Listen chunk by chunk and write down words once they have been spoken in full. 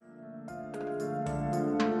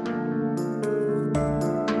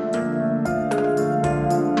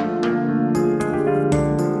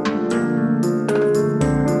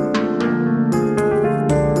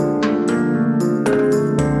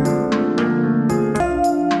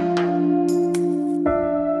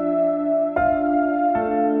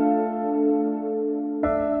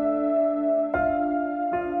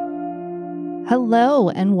Hello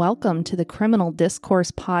and welcome to the Criminal Discourse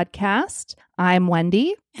Podcast. I'm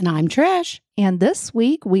Wendy. And I'm Trish. And this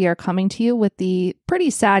week we are coming to you with the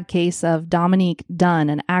pretty sad case of Dominique Dunne,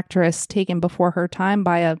 an actress taken before her time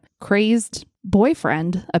by a crazed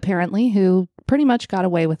boyfriend, apparently, who pretty much got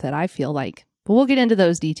away with it, I feel like. But we'll get into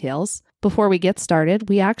those details. Before we get started,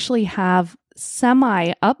 we actually have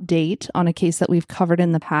semi-update on a case that we've covered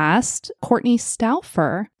in the past, Courtney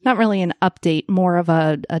Stauffer. Not really an update, more of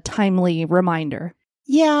a timely reminder.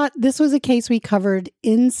 Yeah, this was a case we covered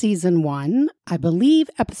in season 1, I believe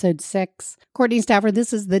episode 6. Courtney Stauffer,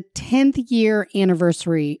 this is the 10th year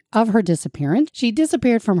anniversary of her disappearance. She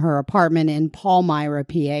disappeared from her apartment in Palmyra,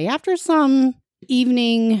 PA after some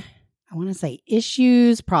evening, I want to say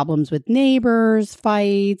issues, problems with neighbors,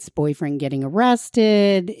 fights, boyfriend getting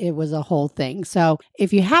arrested. It was a whole thing. So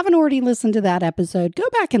if you haven't already listened to that episode, go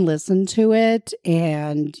back and listen to it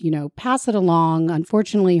and, pass it along.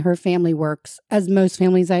 Unfortunately, her family works, as most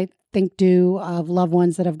families I think do, of loved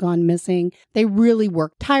ones that have gone missing. They really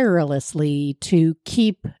work tirelessly to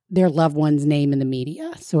keep their loved one's name in the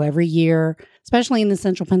media. So every year, especially in the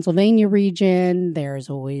central Pennsylvania region, there's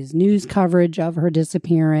always news coverage of her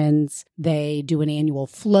disappearance. They do an annual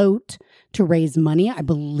float to raise money. I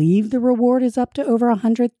believe the reward is up to over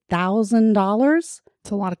 $100,000.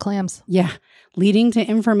 It's a lot of clams. Yeah, leading to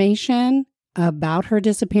information about her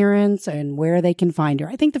disappearance and where they can find her.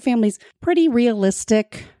 I think the family's pretty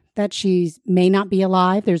realistic that she may not be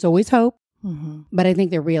alive. There's always hope. Mm-hmm. But I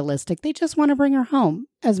think they're realistic. They just want to bring her home,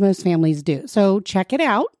 as most families do. So check it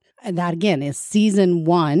out. And that, again, is season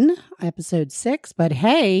 1, episode 6. But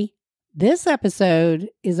hey, this episode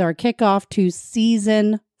is our kickoff to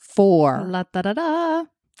season 4. La da da da.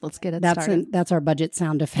 Let's get it started. That's our budget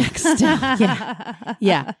sound effects.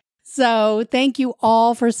 Yeah. So thank you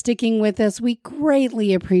all for sticking with us. We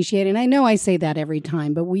greatly appreciate it. And I know I say that every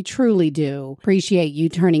time, but we truly do appreciate you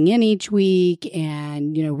turning in each week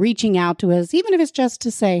and, reaching out to us, even if it's just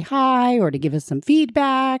to say hi or to give us some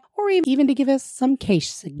feedback or even to give us some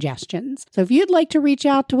case suggestions. So if you'd like to reach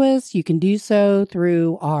out to us, you can do so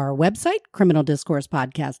through our website,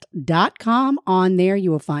 criminaldiscoursepodcast.com. On there,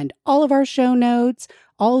 you will find all of our show notes,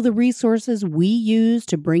 all of the resources we use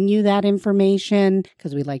to bring you that information,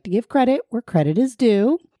 because we like to give credit where credit is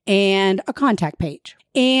due, and a contact page.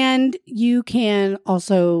 And you can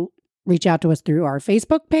also reach out to us through our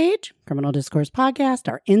Facebook page, Criminal Discourse Podcast,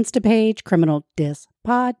 our Insta page, Criminal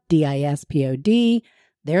Dispod, DISPOD.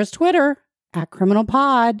 There's Twitter,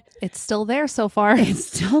 @CriminalPod. It's still there so far. It's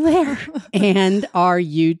still there. And our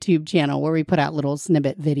YouTube channel where we put out little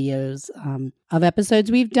snippet videos of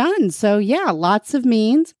episodes we've done. So yeah, lots of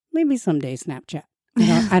means. Maybe someday Snapchat.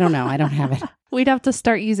 I don't know. I don't have it. We'd have to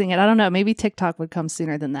start using it. I don't know. Maybe TikTok would come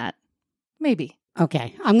sooner than that. Maybe.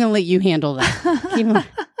 Okay. I'm going to let you handle that.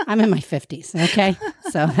 I'm in my 50s. Okay.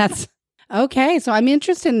 So that's... Okay, so I'm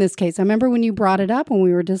interested in this case. I remember when you brought it up when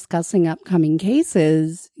we were discussing upcoming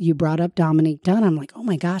cases, you brought up Dominique Dunne. I'm like, oh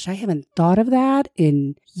my gosh, I haven't thought of that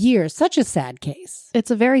in years. Such a sad case.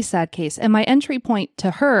 It's a very sad case. And my entry point to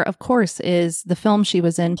her, of course, is the film she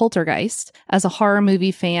was in, Poltergeist. As a horror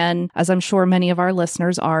movie fan, as I'm sure many of our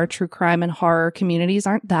listeners are, true crime and horror communities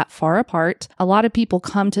aren't that far apart. A lot of people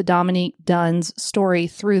come to Dominique Dunne's story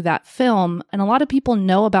through that film. And a lot of people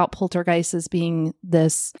know about Poltergeist as being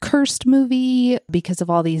this cursed movie because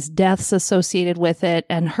of all these deaths associated with it,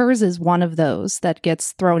 and hers is one of those that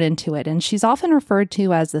gets thrown into it. And she's often referred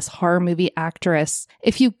to as this horror movie actress.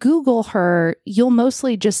 If you Google her, you'll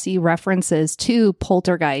mostly just see references to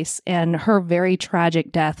Poltergeist and her very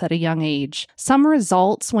tragic death at a young age. Some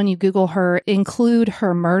results when you Google her include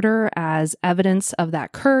her murder as evidence of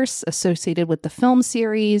that curse associated with the film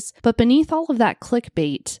series, but beneath all of that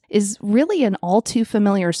clickbait is really an all too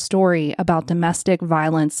familiar story about domestic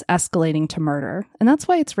violence escalating to murder. And that's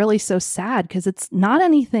why it's really so sad, because it's not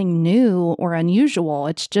anything new or unusual.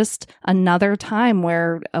 It's just another time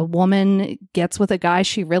where a woman gets with a guy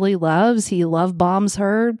she really loves. He love bombs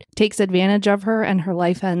her, takes advantage of her, and her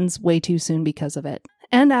life ends way too soon because of it.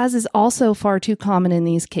 And as is also far too common in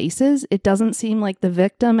these cases, it doesn't seem like the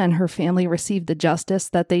victim and her family received the justice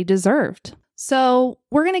that they deserved. So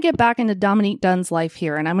we're going to get back into Dominique Dunne's life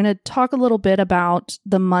here, and I'm going to talk a little bit about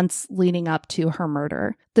the months leading up to her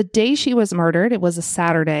murder. The day she was murdered, it was a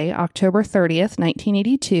Saturday, October 30th,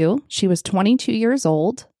 1982. She was 22 years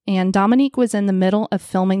old. And Dominique was in the middle of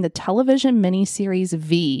filming the television miniseries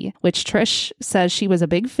V, which Trish says she was a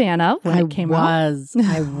big fan of when it came out.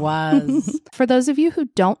 I was. For those of you who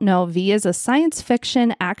don't know, V is a science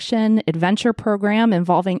fiction action adventure program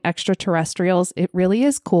involving extraterrestrials. It really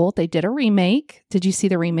is cool. They did a remake. Did you see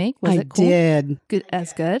the remake? Was it cool? I did. Good,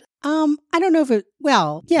 as good? I don't know if it,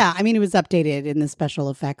 well, yeah, I mean, it was updated and the special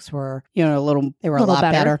effects were, they were a lot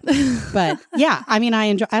better. But yeah, I mean,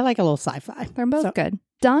 I like a little sci-fi. They're both good.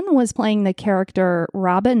 Dunn was playing the character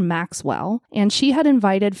Robin Maxwell, and she had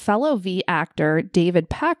invited fellow V actor David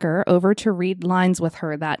Packer over to read lines with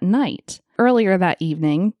her that night. Earlier that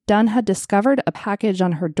evening, Dunn had discovered a package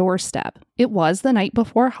on her doorstep. It was the night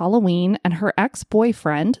before Halloween, and her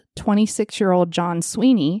ex-boyfriend, 26-year-old John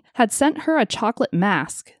Sweeney, had sent her a chocolate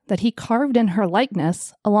mask that he carved in her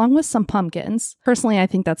likeness, along with some pumpkins. Personally, I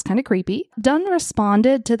think that's kind of creepy. Dunn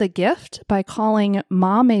responded to the gift by calling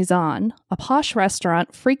Ma Maison, a posh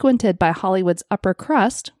restaurant frequented by Hollywood's upper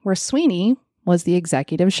crust, where Sweeney was the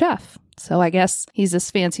executive chef. So I guess he's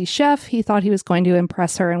this fancy chef. He thought he was going to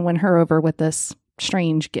impress her and win her over with this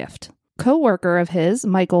strange gift. Co-worker of his,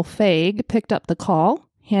 Michael Faig, picked up the call,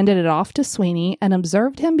 handed it off to Sweeney, and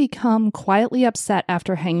observed him become quietly upset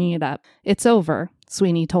after hanging it up. "It's over,"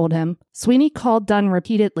 Sweeney told him. Sweeney called Dunn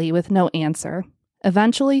repeatedly with no answer.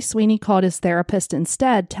 Eventually, Sweeney called his therapist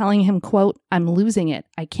instead, telling him, quote, "I'm losing it.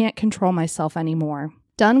 I can't control myself anymore."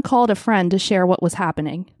 Dunn called a friend to share what was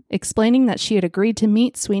happening, explaining that she had agreed to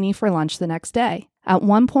meet Sweeney for lunch the next day. At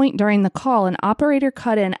one point during the call, an operator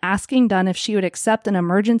cut in asking Dunn if she would accept an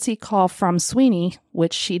emergency call from Sweeney,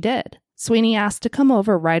 which she did. Sweeney asked to come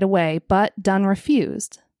over right away, but Dunn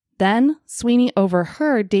refused. Then, Sweeney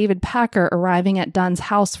overheard David Packer arriving at Dunn's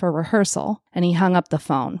house for rehearsal, and he hung up the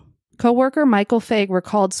phone. Coworker Michael Faig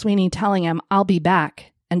recalled Sweeney telling him, "I'll be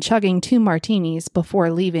back," and chugging 2 martinis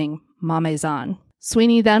before leaving Ma Maison.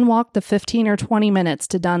 Sweeney then walked the 15 or 20 minutes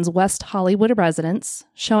to Dunn's West Hollywood residence,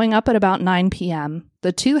 showing up at about 9 p.m.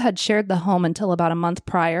 The two had shared the home until about a month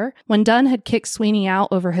prior, when Dunn had kicked Sweeney out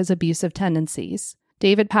over his abusive tendencies.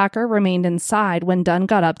 David Packer remained inside when Dunn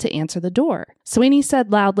got up to answer the door. Sweeney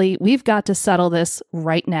said loudly, "We've got to settle this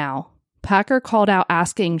right now." Packer called out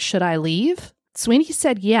asking, "Should I leave?" Sweeney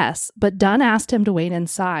said yes, but Dunn asked him to wait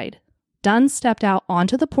inside. Dunn stepped out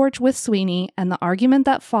onto the porch with Sweeney, and the argument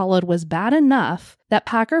that followed was bad enough that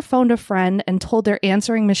Packer phoned a friend and told their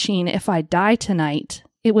answering machine, "If I die tonight,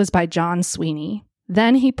 it was by John Sweeney."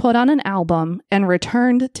 Then he put on an album and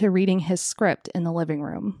returned to reading his script in the living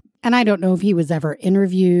room. And I don't know if he was ever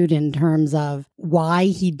interviewed in terms of why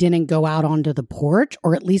he didn't go out onto the porch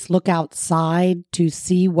or at least look outside to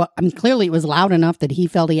see what, I mean, clearly it was loud enough that he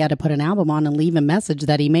felt he had to put an album on and leave a message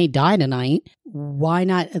that he may die tonight. Why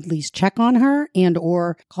not at least check on her and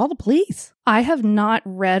or call the police? I have not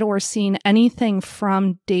read or seen anything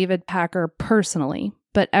from David Packer personally,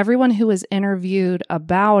 but everyone who was interviewed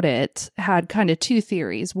about it had kind of 2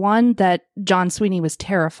 theories. One, that John Sweeney was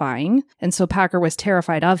terrifying, and so Packer was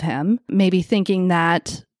terrified of him, maybe thinking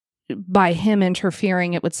that by him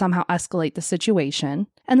interfering, it would somehow escalate the situation.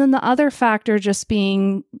 And then the other factor just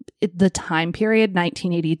being the time period,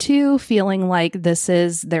 1982, feeling like this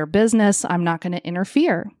is their business, I'm not going to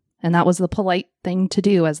interfere. And that was the polite thing to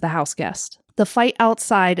do as the house guest. The fight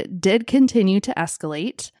outside did continue to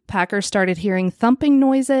escalate. Packer started hearing thumping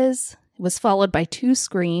noises. It was followed by 2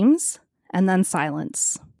 screams and then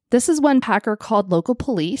silence. This is when Packer called local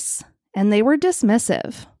police, and they were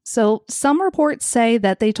dismissive. So some reports say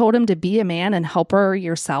that they told him to be a man and help her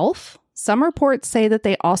yourself. Some reports say that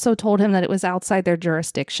they also told him that it was outside their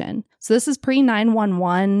jurisdiction. So this is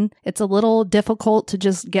pre-911. It's a little difficult to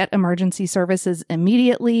just get emergency services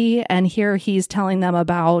immediately. And here he's telling them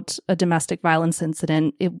about a domestic violence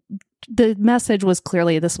incident. The message was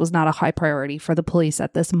clearly this was not a high priority for the police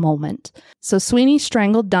at this moment. So Sweeney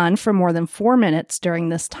strangled Dunn for more than 4 minutes during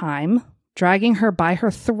this time, dragging her by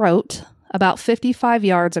her throat about 55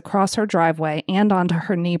 yards across her driveway and onto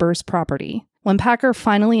her neighbor's property. When Packer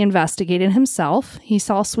finally investigated himself, he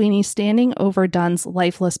saw Sweeney standing over Dunn's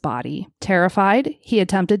lifeless body. Terrified, he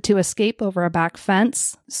attempted to escape over a back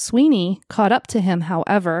fence. Sweeney caught up to him,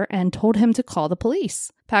 however, and told him to call the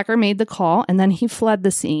police. Packer made the call, and then he fled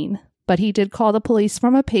the scene. But he did call the police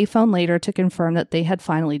from a payphone later to confirm that they had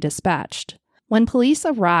finally dispatched. When police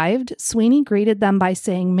arrived, Sweeney greeted them by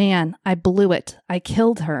saying, "Man, I blew it. I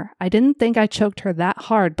killed her. I didn't think I choked her that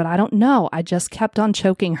hard, but I don't know. I just kept on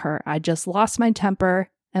choking her. I just lost my temper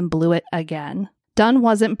and blew it again." Dunn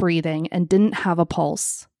wasn't breathing and didn't have a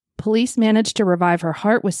pulse. Police managed to revive her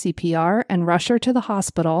heart with CPR and rush her to the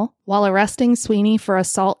hospital while arresting Sweeney for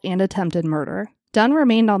assault and attempted murder. Dunn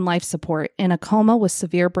remained on life support in a coma with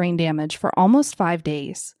severe brain damage for almost 5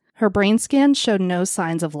 days. Her brain scan showed no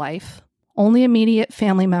signs of life. Only immediate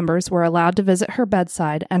family members were allowed to visit her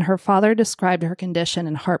bedside, and her father described her condition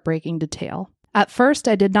in heartbreaking detail. "At first,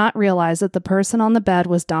 I did not realize that the person on the bed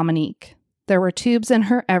was Dominique. There were tubes in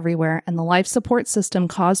her everywhere, and the life support system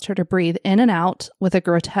caused her to breathe in and out with a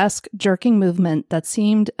grotesque, jerking movement that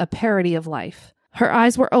seemed a parody of life. Her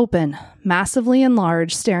eyes were open, massively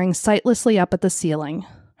enlarged, staring sightlessly up at the ceiling.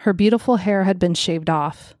 Her beautiful hair had been shaved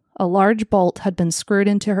off. A large bolt had been screwed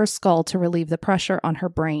into her skull to relieve the pressure on her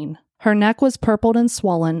brain. Her neck was purpled and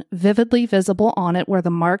swollen, vividly visible on it were the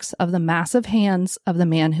marks of the massive hands of the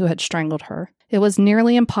man who had strangled her. It was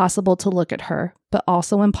nearly impossible to look at her, but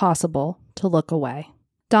also impossible to look away.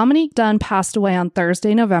 Dominique Dunne passed away on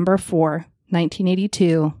Thursday, November 4,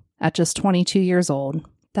 1982, at just 22 years old.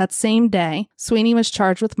 That same day, Sweeney was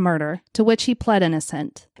charged with murder, to which he pled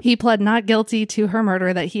innocent. He pled not guilty to her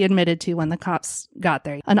murder that he admitted to when the cops got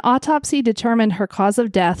there. An autopsy determined her cause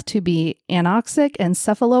of death to be anoxic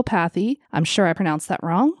encephalopathy, I'm sure I pronounced that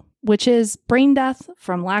wrong, which is brain death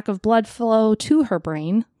from lack of blood flow to her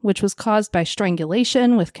brain, which was caused by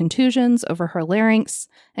strangulation with contusions over her larynx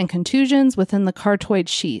and contusions within the carotid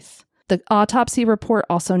sheath. The autopsy report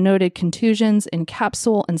also noted contusions in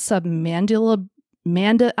capsule and submandibular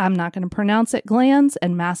I'm not going to pronounce it, glands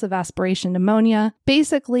and massive aspiration pneumonia.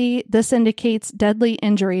 Basically, this indicates deadly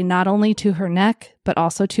injury not only to her neck, but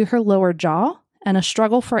also to her lower jaw, and a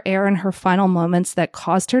struggle for air in her final moments that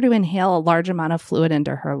caused her to inhale a large amount of fluid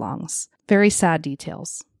into her lungs. Very sad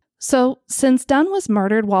details. So, since Dunne was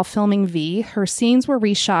murdered while filming V, her scenes were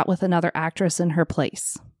reshot with another actress in her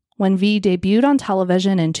place. When V debuted on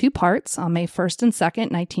television in 2 parts on May 1st and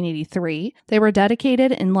 2nd, 1983, they were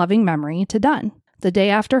dedicated in loving memory to Dunne. The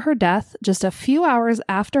day after her death, just a few hours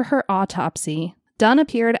after her autopsy, Dunne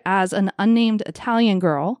appeared as an unnamed Italian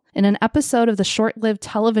girl in an episode of the short-lived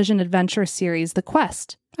television adventure series The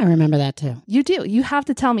Quest. I remember that too. You do. You have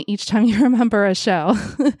to tell me each time you remember a show.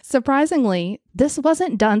 Surprisingly, this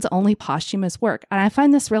wasn't Dunne's only posthumous work, and I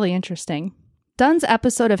find this really interesting. Dunne's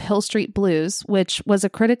episode of Hill Street Blues, which was a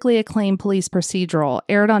critically acclaimed police procedural,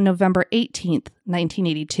 aired on November 18th,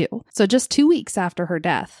 1982, so just 2 weeks after her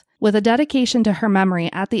death, with a dedication to her memory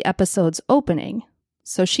at the episode's opening.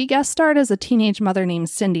 So she guest starred as a teenage mother named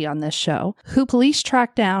Cindy on this show, who police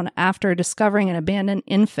tracked down after discovering an abandoned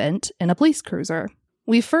infant in a police cruiser.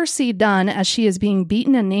 We first see Dunne as she is being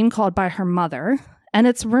beaten and name-called by her mother, and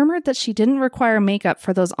it's rumored that she didn't require makeup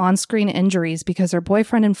for those on-screen injuries because her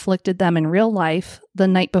boyfriend inflicted them in real life the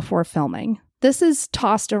night before filming. This is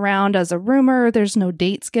tossed around as a rumor. There's no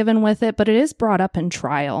dates given with it, but it is brought up in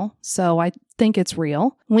trial, so I think it's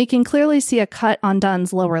real. We can clearly see a cut on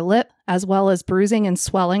Dunne's lower lip, as well as bruising and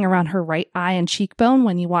swelling around her right eye and cheekbone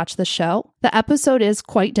when you watch the show. The episode is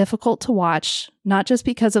quite difficult to watch, not just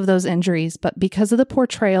because of those injuries, but because of the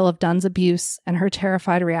portrayal of Dunne's abuse and her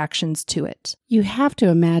terrified reactions to it. You have to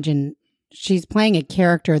imagine she's playing a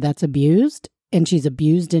character that's abused, and she's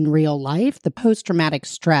abused in real life, the post-traumatic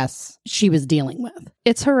stress she was dealing with.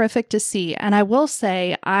 It's horrific to see. And I will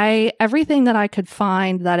say, everything that I could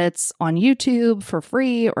find that it's on YouTube for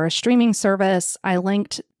free or a streaming service, I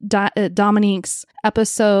linked Dominique's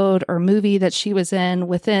episode or movie that she was in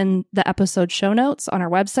within the episode show notes on our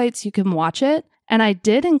website, so you can watch it. And I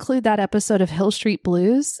did include that episode of Hill Street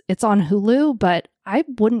Blues. It's on Hulu, but I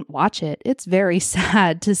wouldn't watch it. It's very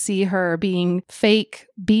sad to see her being fake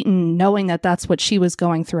beaten, knowing that that's what she was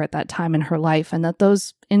going through at that time in her life and that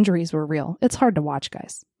those injuries were real. It's hard to watch,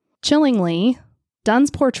 guys. Chillingly,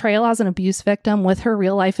 Dunne's portrayal as an abuse victim with her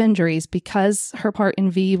real life injuries, because her part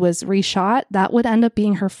in V was reshot, that would end up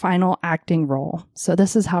being her final acting role. So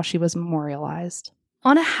this is how she was memorialized.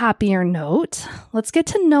 On a happier note, let's get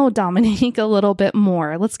to know Dominique a little bit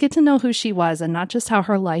more. Let's get to know who she was and not just how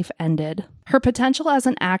her life ended. Her potential as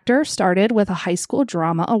an actor started with a high school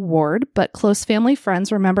drama award, but close family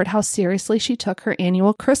friends remembered how seriously she took her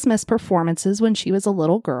annual Christmas performances when she was a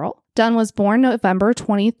little girl. Dunne was born November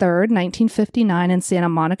 23rd, 1959 in Santa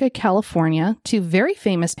Monica, California, to very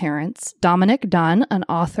famous parents, Dominique Dunne, an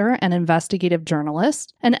author and investigative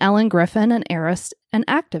journalist, and Ellen Griffin, an heiress and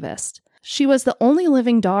activist. She was the only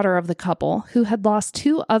living daughter of the couple, who had lost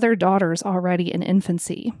 2 other daughters already in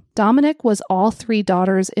infancy. Dominique was all 3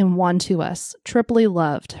 daughters in one to us, triply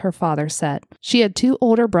loved, her father said. She had 2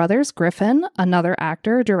 older brothers, Griffin, another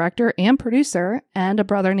actor, director, and producer, and a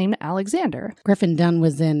brother named Alexander. Griffin Dunne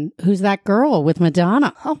was in Who's That Girl with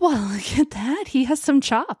Madonna. Oh, well, look at that. He has some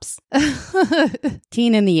chops.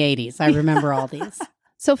 Teen in the 80s. I remember all these.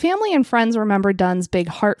 So family and friends remember Dunne's big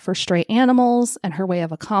heart for stray animals and her way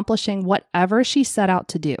of accomplishing whatever she set out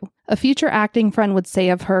to do. A future acting friend would say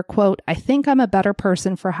of her, quote, "I think I'm a better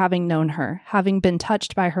person for having known her, having been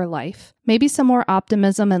touched by her life. Maybe some more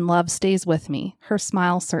optimism and love stays with me. Her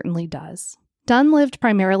smile certainly does." Dunn lived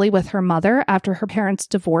primarily with her mother after her parents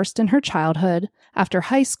divorced in her childhood. After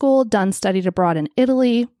high school, Dunn studied abroad in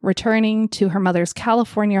Italy, returning to her mother's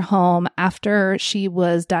California home after she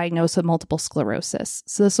was diagnosed with multiple sclerosis.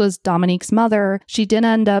 So this was Dominique's mother. She did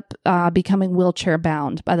end up becoming wheelchair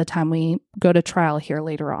bound by the time we go to trial here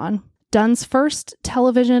later on. Dunn's first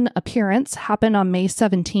television appearance happened on May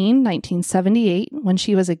 17, 1978, when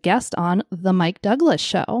she was a guest on The Mike Douglas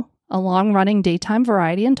Show, a long-running daytime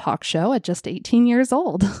variety and talk show at just 18 years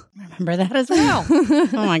old. I remember that as well.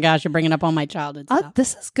 Oh my gosh, you're bringing up all my childhood stuff.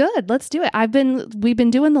 This is good. Let's do it. We've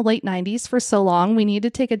been doing the late 90s for so long. We need to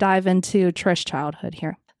take a dive into Trish's childhood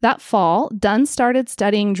here. That fall, Dunn started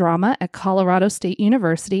studying drama at Colorado State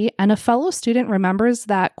University, and a fellow student remembers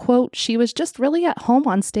that, quote, she was just really at home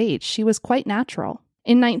on stage. She was quite natural.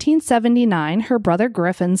 In 1979, her brother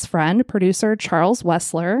Griffin's friend, producer Charles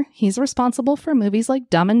Wessler, he's responsible for movies like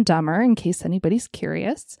Dumb and Dumber, in case anybody's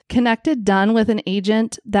curious, connected Dunn with an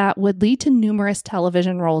agent that would lead to numerous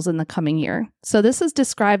television roles in the coming year. So this is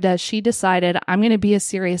described as she decided, I'm going to be a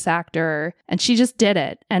serious actor, and she just did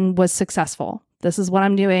it and was successful. This is what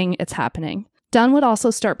I'm doing. It's happening. Dunn would also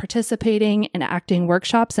start participating in acting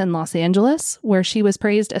workshops in Los Angeles, where she was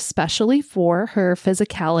praised especially for her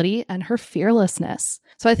physicality and her fearlessness.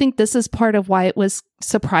 So I think this is part of why it was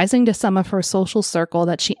surprising to some of her social circle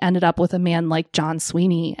that she ended up with a man like John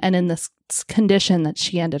Sweeney and in this condition that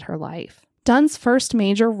she ended her life. Dunn's first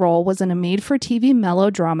major role was in a made-for-TV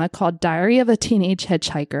melodrama called Diary of a Teenage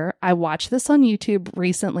Hitchhiker. I watched this on YouTube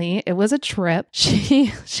recently. It was a trip.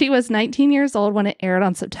 She was 19 years old when it aired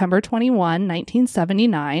on September 21,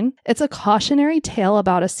 1979. It's a cautionary tale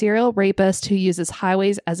about a serial rapist who uses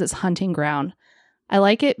highways as his hunting ground. I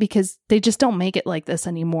like it because they just don't make it like this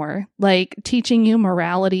anymore. Like teaching you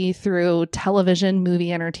morality through television,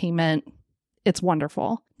 movie entertainment. It's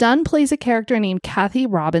wonderful. Dunn plays a character named Kathy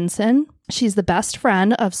Robinson. She's the best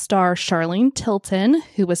friend of star Charlene Tilton,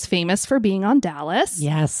 who was famous for being on Dallas.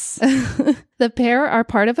 Yes. The pair are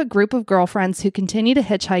part of a group of girlfriends who continue to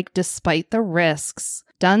hitchhike despite the risks.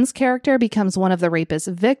 Dunn's character becomes one of the rapist's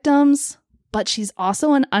victims, but she's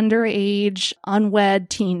also an underage, unwed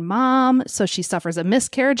teen mom, so she suffers a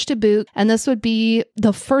miscarriage to boot. And this would be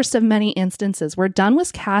the first of many instances where Dunn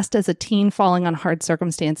was cast as a teen falling on hard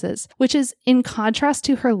circumstances, which is in contrast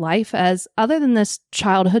to her life as, other than this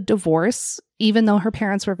childhood divorce, even though her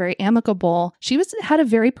parents were very amicable, she had a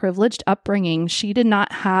very privileged upbringing. She did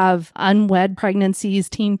not have unwed pregnancies,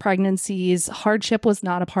 teen pregnancies. Hardship was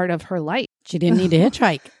not a part of her life. She didn't need to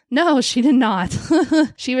hitchhike. No, she did not.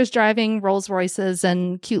 She was driving Rolls Royces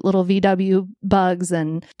and cute little VW bugs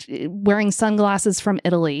and wearing sunglasses from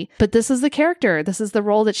Italy. But this is the character. This is the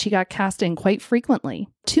role that she got cast in quite frequently.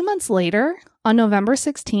 2 months later, on November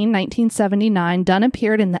 16, 1979, Dunn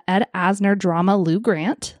appeared in the Ed Asner drama Lou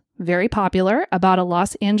Grant, very popular, about a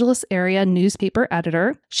Los Angeles area newspaper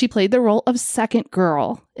editor. She played the role of Second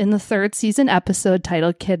Girl in the third season episode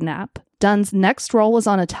titled Kidnap. Dunn's next role was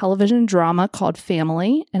on a television drama called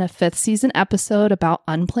Family in a fifth season episode about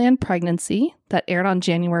unplanned pregnancy that aired on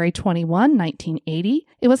January 21, 1980.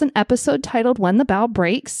 It was an episode titled When the Bow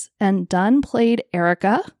Breaks, and Dunn played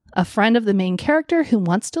Erica, a friend of the main character who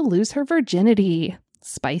wants to lose her virginity.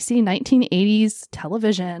 Spicy 1980s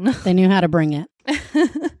television. They knew how to bring it.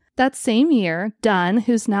 That same year, Dunn,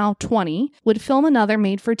 who's now 20, would film another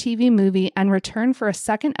made-for-TV movie and return for a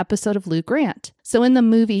second episode of Lou Grant. So in the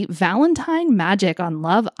movie Valentine Magic on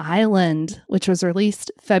Love Island, which was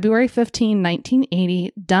released February 15,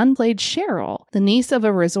 1980, Dunn played Cheryl, the niece of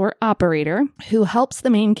a resort operator who helps the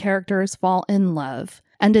main characters fall in love.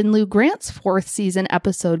 And in Lou Grant's fourth season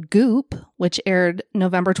episode Goop, which aired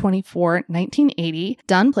November 24, 1980,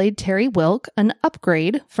 Dunn played Terry Wilk, an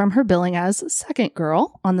upgrade from her billing as Second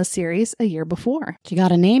Girl on the series a year before. She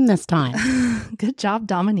got a name this time. Good job,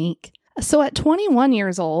 Dominique. So at 21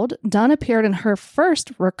 years old, Dunn appeared in her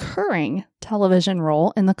first recurring television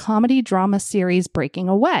role in the comedy drama series Breaking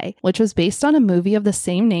Away, which was based on a movie of the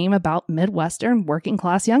same name about Midwestern working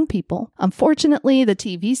class young people. Unfortunately, the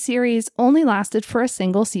TV series only lasted for a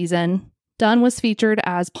single season. Dunn was featured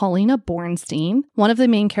as Paulina Bornstein, one of the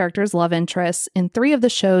main character's love interests, in 3 of the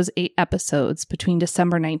show's 8 episodes between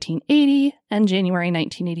December 1980 and January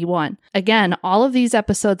 1981. Again, all of these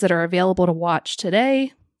episodes that are available to watch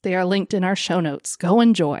today, they are linked in our show notes. Go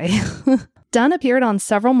enjoy. Dunn appeared on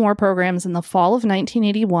several more programs in the fall of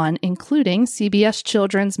 1981, including CBS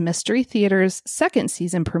Children's Mystery Theater's second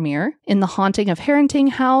season premiere in The Haunting of Harrington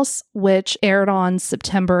House, which aired on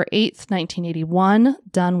September 8th, 1981.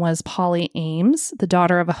 Dunn was Polly Ames, the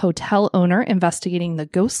daughter of a hotel owner investigating the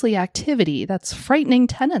ghostly activity that's frightening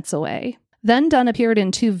tenants away. Then Dunn appeared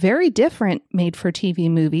in two very different made-for-TV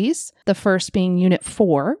movies, the first being Unit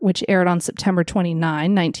 4, which aired on September 29,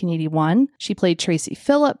 1981. She played Tracy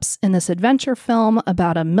Phillips in this adventure film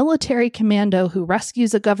about a military commando who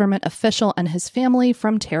rescues a government official and his family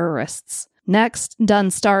from terrorists. Next, Dunn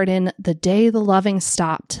starred in The Day the Loving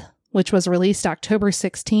Stopped, which was released October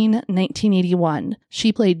 16, 1981.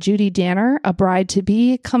 She played Judy Danner, a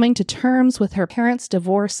bride-to-be, coming to terms with her parents'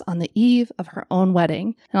 divorce on the eve of her own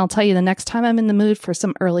wedding. And I'll tell you, the next time I'm in the mood for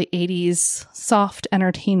some early 80s soft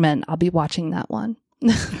entertainment, I'll be watching that one.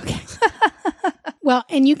 Okay. Well,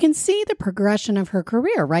 and you can see the progression of her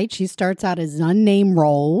career, right? She starts out as unnamed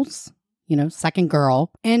roles, second girl,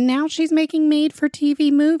 and now she's making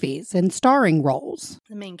made-for-TV movies and starring roles.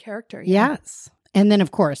 The main character, yeah. Yes. And then,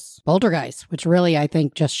 of course, Poltergeist, which really, I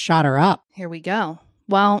think, just shot her up. Here we go.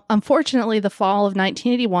 Well, unfortunately, the fall of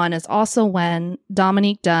 1981 is also when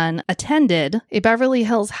Dominique Dunn attended a Beverly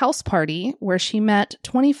Hills house party where she met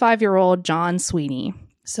 25-year-old John Sweeney.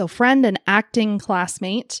 So friend and acting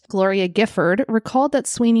classmate Gloria Gifford recalled that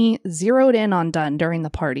Sweeney zeroed in on Dunn during the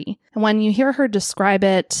party. And when you hear her describe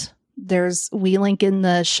it, we link in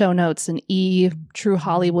the show notes an True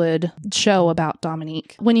Hollywood show about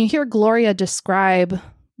Dominique. When you hear Gloria describe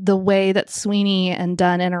the way that Sweeney and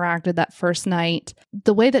Dunn interacted that first night,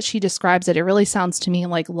 the way that she describes it, it really sounds to me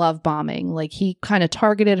like love bombing. Like he kind of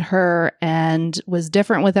targeted her and was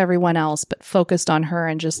different with everyone else, but focused on her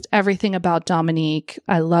and just everything about Dominique.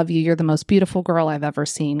 I love you. You're the most beautiful girl I've ever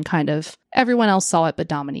seen. Kind of everyone else saw it, but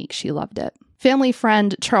Dominique, she loved it. Family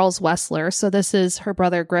friend Charles Wessler, so this is her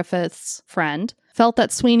brother Griffith's friend, felt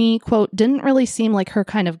that Sweeney, quote, didn't really seem like her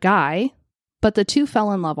kind of guy, but the two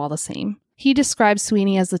fell in love all the same. He described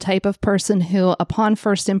Sweeney as the type of person who, upon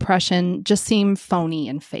first impression, just seemed phony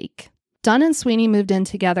and fake. Dunn and Sweeney moved in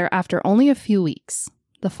together after only a few weeks.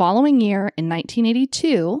 The following year, in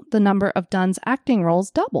 1982, the number of Dunn's acting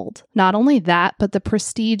roles doubled. Not only that, but the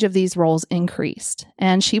prestige of these roles increased,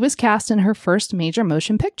 and she was cast in her first major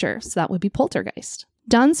motion picture, so that would be Poltergeist.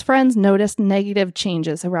 Dunn's friends noticed negative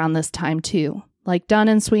changes around this time too, like Dunn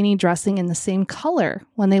and Sweeney dressing in the same color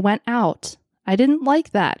when they went out. I didn't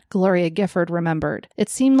like that, Gloria Gifford remembered. It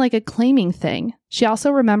seemed like a claiming thing. She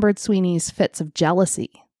also remembered Sweeney's fits of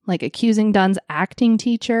jealousy, like accusing Dunn's acting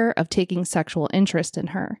teacher of taking sexual interest in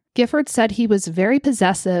her. Gifford said he was very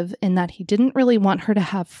possessive in that he didn't really want her to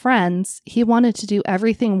have friends. He wanted to do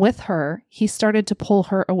everything with her. He started to pull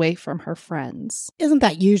her away from her friends. Isn't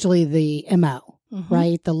that usually the MO,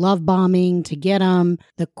 right? The love bombing to get them,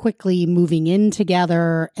 the quickly moving in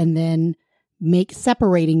together, and then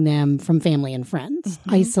separating them from family and friends,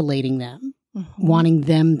 isolating them. Wanting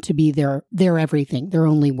them to be their everything, their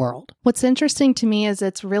only world. What's interesting to me is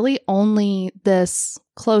it's really only this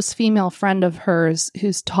close female friend of hers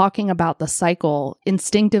who's talking about the cycle,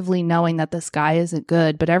 instinctively knowing that this guy isn't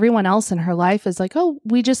good, but everyone else in her life is like, oh,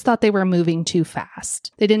 we just thought they were moving too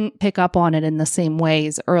fast. They didn't pick up on it in the same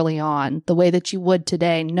ways early on, the way that you would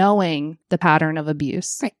today, knowing the pattern of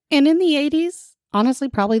abuse. Right. And in the 80s, honestly,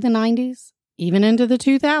 probably the 90s, even into the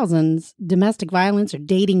 2000s, domestic violence or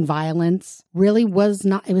dating violence really was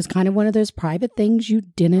not, it was kind of one of those private things you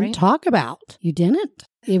didn't talk about. You didn't.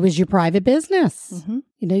 It was your private business.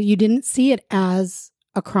 You didn't see it as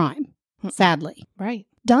a crime, sadly. Right.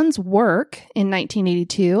 Dunn's work in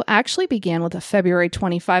 1982 actually began with a February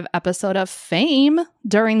 25 episode of Fame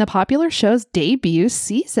during the popular show's debut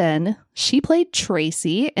season. She played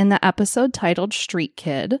Tracy in the episode titled Street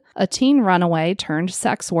Kid, a teen runaway turned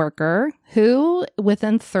sex worker who,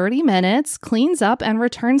 within 30 minutes, cleans up and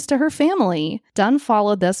returns to her family. Dunn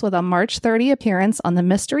followed this with a March 30 appearance on the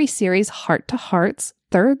mystery series Heart to Heart's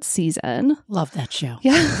third season. Love that show.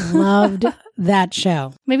 Yeah. Loved that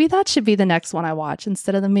show. Maybe that should be the next one I watch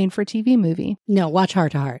instead of the made-for-TV movie. No, watch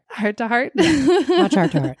Heart to Heart. Heart to Heart? Watch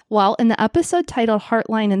Heart to Heart. Well, in the episode titled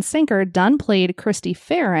Heartline and Sinker, Dunn played Christy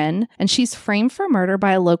Farron, and she's framed for murder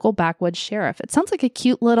by a local backwoods sheriff. It sounds like a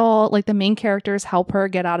cute little, like the main characters help her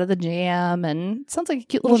get out of the jam, and it sounds like a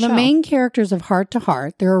cute little show. The main characters of Heart to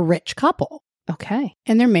Heart, they're a rich couple. Okay.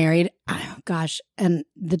 And they're married. Oh, gosh. And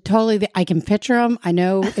I can picture them. I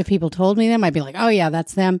know if people told me them, I'd be like, oh yeah,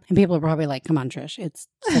 that's them. And people are probably like, come on, Trish, it's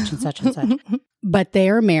such and such and such. But they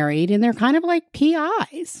are married and they're kind of like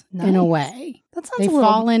PIs in a way. That sounds They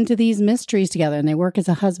fall into these mysteries together and they work as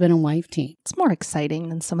a husband and wife team. It's more exciting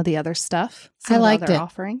than some of the other stuff. I liked it.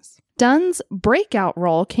 Offerings. Dunn's breakout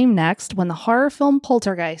role came next when the horror film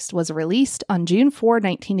Poltergeist was released on June 4,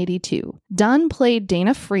 1982. Dunn played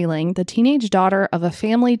Dana Freeling, the teenage daughter of a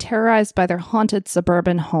family terrorized by their haunted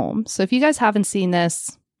suburban home. So if you guys haven't seen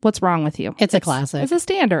this, What's wrong with you? It's a classic. It's a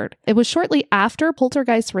standard. It was shortly after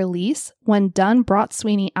Poltergeist's release when Dunn brought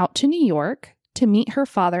Sweeney out to New York to meet her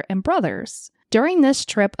father and brothers. During this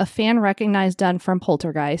trip, a fan recognized Dunn from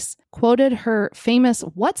Poltergeist, quoted her famous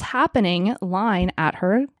 "What's happening?" line at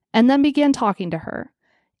her, and then began talking to her.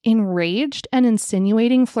 Enraged and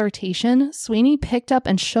insinuating flirtation, Sweeney picked up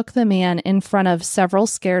and shook the man in front of several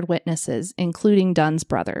scared witnesses, including Dunn's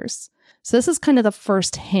brothers. So this is kind of the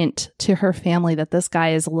first hint to her family that this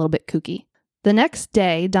guy is a little bit kooky. The next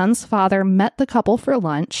day, Dunn's father met the couple for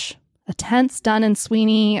lunch. A tense Dunn and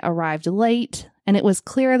Sweeney arrived late, and it was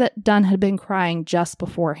clear that Dunn had been crying just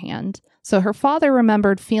beforehand. So her father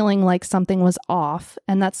remembered feeling like something was off,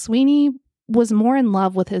 and that Sweeney was more in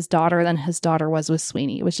love with his daughter than his daughter was with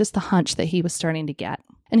Sweeney. It was just the hunch that he was starting to get.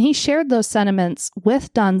 And he shared those sentiments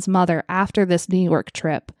with Dunn's mother after this New York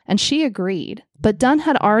trip, and she agreed. But Dunn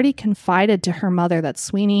had already confided to her mother that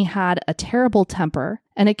Sweeney had a terrible temper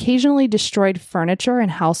and occasionally destroyed furniture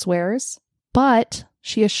and housewares, but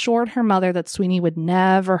she assured her mother that Sweeney would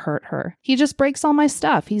never hurt her. He just breaks all my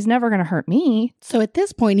stuff. He's never going to hurt me. So at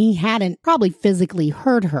this point, he hadn't probably physically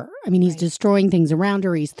hurt her. I mean, he's destroying things around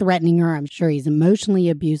her. He's threatening her. I'm sure he's emotionally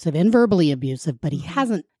abusive and verbally abusive, but he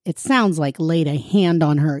hasn't, it sounds like, laid a hand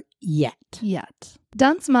on her yet.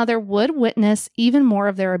 Dunn's mother would witness even more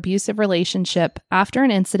of their abusive relationship after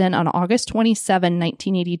an incident on August 27,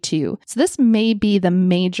 1982. So this may be the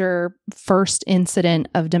major first incident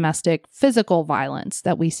of domestic physical violence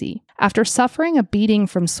that we see. After suffering a beating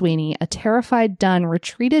from Sweeney, a terrified Dunn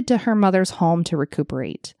retreated to her mother's home to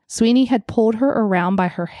recuperate. Sweeney had pulled her around by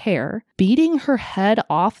her hair, beating her head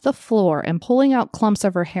off the floor and pulling out clumps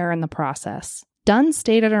of her hair in the process. Dunn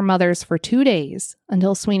stayed at her mother's for 2 days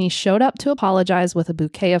until Sweeney showed up to apologize with a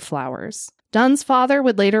bouquet of flowers. Dunn's father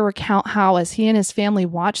would later recount how, as he and his family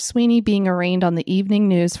watched Sweeney being arraigned on the evening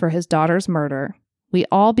news for his daughter's murder, we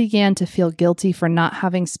all began to feel guilty for not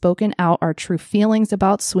having spoken out our true feelings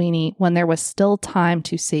about Sweeney when there was still time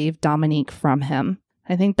to save Dominique from him.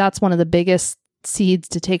 I think that's one of the biggest seeds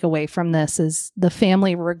to take away from this is the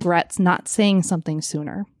family regrets not saying something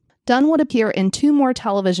sooner. Dunn would appear in 2 more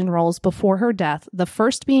television roles before her death, the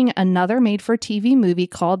first being another made-for-TV movie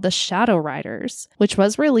called The Shadow Riders, which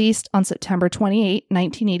was released on September 28,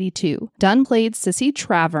 1982. Dunn played Sissy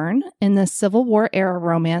Travern in this Civil War-era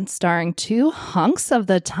romance starring 2 hunks of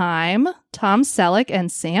the time, Tom Selleck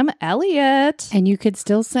and Sam Elliott. And you could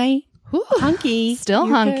still say hunky. Still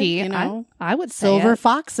you hunky. Could, I would say silver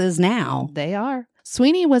foxes now. They are.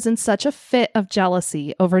 Sweeney was in such a fit of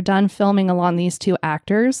jealousy over Dunn filming along these 2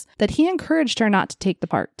 actors that he encouraged her not to take the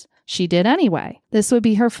part. She did anyway. This would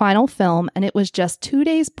be her final film, and it was just 2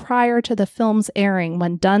 days prior to the film's airing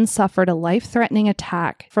when Dunn suffered a life-threatening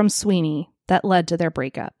attack from Sweeney that led to their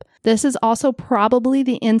breakup. This is also probably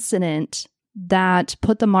the incident that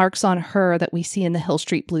put the marks on her that we see in the Hill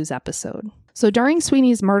Street Blues episode. So during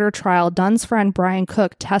Sweeney's murder trial, Dunn's friend Brian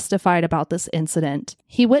Cook testified about this incident.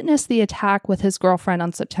 He witnessed the attack with his girlfriend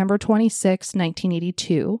on September 26,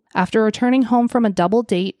 1982. After returning home from a double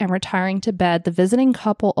date and retiring to bed, the visiting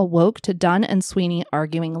couple awoke to Dunn and Sweeney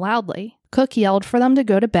arguing loudly. Cook yelled for them to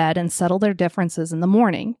go to bed and settle their differences in the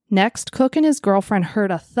morning. Next, Cook and his girlfriend heard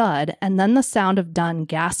a thud and then the sound of Dunn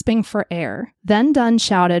gasping for air. Then Dunn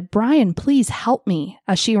shouted, "Brian, please help me,"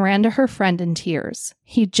 as she ran to her friend in tears.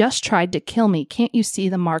 "He just tried to kill me. Can't you see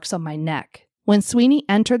the marks on my neck?" When Sweeney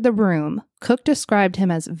entered the room, Cook described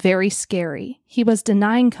him as very scary. He was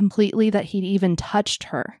denying completely that he'd even touched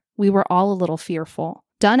her. We were all a little fearful.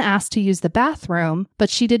 Dunn asked to use the bathroom,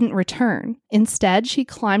 but she didn't return. Instead, she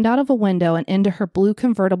climbed out of a window and into her blue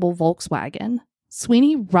convertible Volkswagen.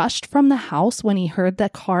 Sweeney rushed from the house when he heard the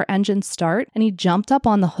car engine start, and he jumped up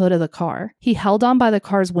on the hood of the car. He held on by the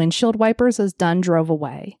car's windshield wipers as Dunn drove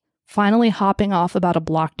away, finally hopping off about a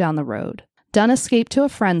block down the road. Dunn escaped to a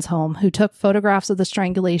friend's home who took photographs of the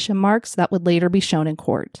strangulation marks that would later be shown in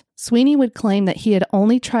court. Sweeney would claim that he had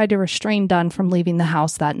only tried to restrain Dunn from leaving the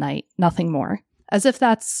house that night, nothing more. As if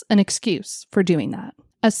that's an excuse for doing that.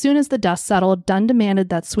 As soon as the dust settled, Dunn demanded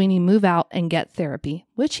that Sweeney move out and get therapy,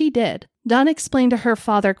 which he did. Dunn explained to her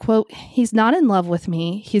father, quote, "He's not in love with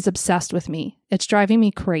me, he's obsessed with me. It's driving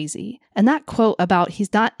me crazy." And that quote about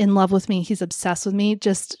he's not in love with me, he's obsessed with me,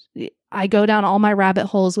 I go down all my rabbit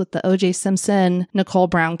holes with the O.J. Simpson, Nicole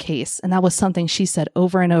Brown case, and that was something she said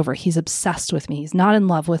over and over. He's obsessed with me, he's not in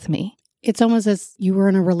love with me. It's almost as you were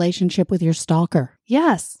in a relationship with your stalker.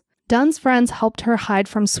 Yes. Dunn's friends helped her hide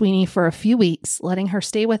from Sweeney for a few weeks, letting her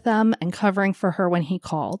stay with them and covering for her when he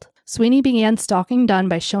called. Sweeney began stalking Dunn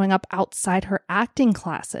by showing up outside her acting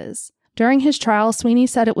classes. During his trial, Sweeney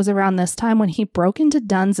said it was around this time when he broke into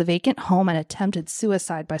Dunn's vacant home and attempted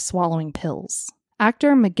suicide by swallowing pills.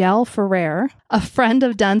 Actor Miguel Ferrer, a friend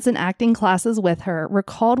of Dunn's in acting classes with her,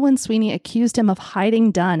 recalled when Sweeney accused him of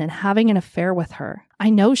hiding Dunn and having an affair with her.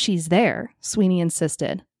 "I know she's there," Sweeney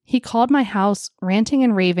insisted. "He called my house, ranting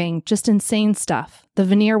and raving, just insane stuff. The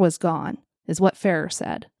veneer was gone," is what Ferrer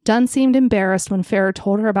said. Dunn seemed embarrassed when Ferrer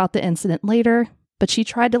told her about the incident later, but she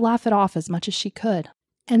tried to laugh it off as much as she could.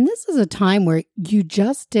 And this is a time where you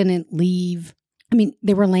just didn't leave. I mean,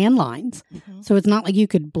 there were landlines, so it's not like you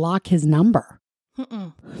could block his number.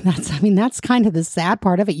 That's kind of the sad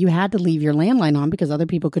part of it. You had to leave your landline on because other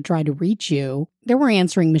people could try to reach you. There were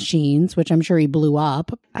answering machines, which I'm sure he blew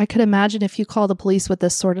up. I could imagine if you call the police with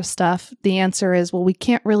this sort of stuff, the answer is, well, we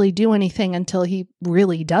can't really do anything until he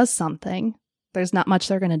really does something. There's not much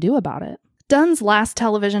they're going to do about it. Dunn's last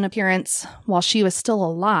television appearance, while she was still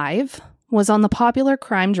alive, was on the popular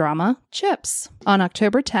crime drama Chips. On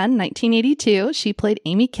October 10, 1982, she played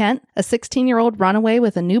Amy Kent, a 16-year-old runaway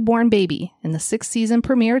with a newborn baby, in the 6th season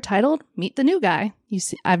premiere titled Meet the New Guy.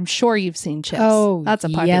 I'm sure you've seen Chips. Oh, that's a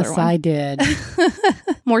popular one. Yes, I did.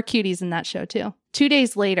 More cuties in that show, too. 2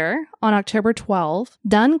 days later, on October 12,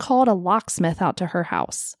 Dunn called a locksmith out to her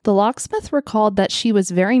house. The locksmith recalled that she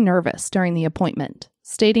was very nervous during the appointment,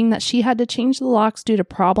 stating that she had to change the locks due to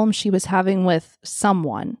problems she was having with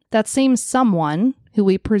someone. That same someone, who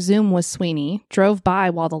we presume was Sweeney, drove by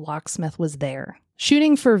while the locksmith was there.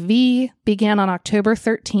 Shooting for V began on October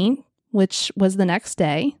 13th, which was the next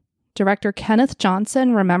day. Director Kenneth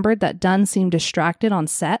Johnson remembered that Dunn seemed distracted on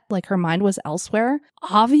set, like her mind was elsewhere.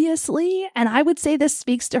 Obviously, and I would say this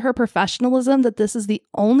speaks to her professionalism, that this is the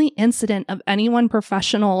only incident of anyone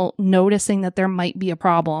professional noticing that there might be a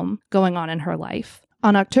problem going on in her life.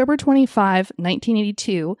 On October 25,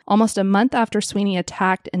 1982, almost a month after Sweeney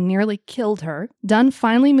attacked and nearly killed her, Dunn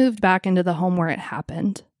finally moved back into the home where it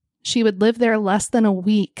happened. She would live there less than a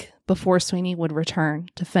week before Sweeney would return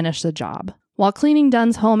to finish the job. While cleaning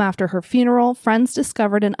Dunn's home after her funeral, friends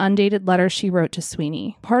discovered an undated letter she wrote to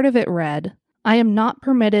Sweeney. Part of it read, "I am not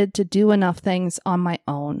permitted to do enough things on my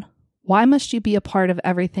own. Why must you be a part of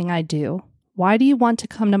everything I do? Why do you want to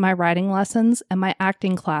come to my writing lessons and my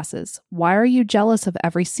acting classes? Why are you jealous of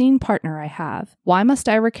every scene partner I have? Why must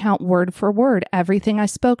I recount word for word everything I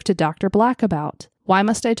spoke to Dr. Black about? Why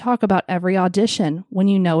must I talk about every audition when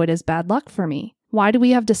you know it is bad luck for me? Why do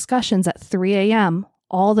we have discussions at 3 a.m.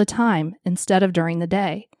 all the time instead of during the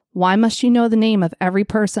day? Why must you know the name of every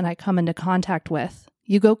person I come into contact with?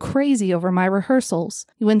 You go crazy over my rehearsals.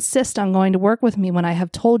 You insist on going to work with me when I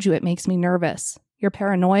have told you it makes me nervous. Your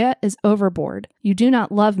paranoia is overboard. You do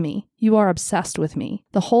not love me. You are obsessed with me.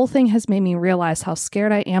 The whole thing has made me realize how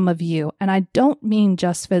scared I am of you, and I don't mean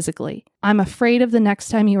just physically. I'm afraid of the next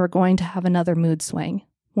time you are going to have another mood swing.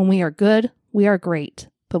 When we are good, we are great.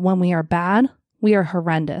 But when we are bad, we are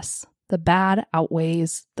horrendous. The bad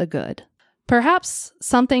outweighs the good." Perhaps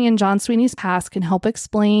something in John Sweeney's past can help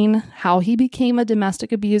explain how he became a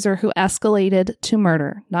domestic abuser who escalated to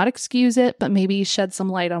murder. Not excuse it, but maybe shed some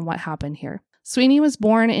light on what happened here. Sweeney was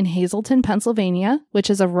born in Hazleton, Pennsylvania,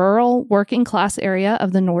 which is a rural, working-class area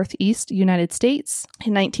of the Northeast United States.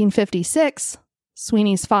 In 1956,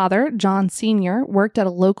 Sweeney's father, John Sr., worked at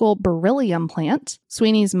a local beryllium plant.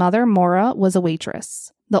 Sweeney's mother, Maura, was a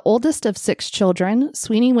waitress. The oldest of 6 children,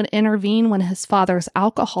 Sweeney would intervene when his father's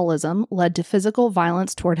alcoholism led to physical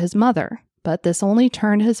violence toward his mother, but this only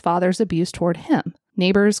turned his father's abuse toward him.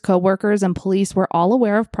 Neighbors, co-workers, and police were all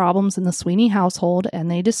aware of problems in the Sweeney household, and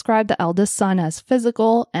they described the eldest son as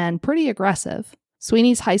physical and pretty aggressive.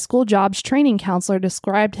 Sweeney's high school jobs training counselor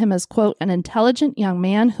described him as, quote, an intelligent young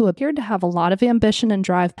man who appeared to have a lot of ambition and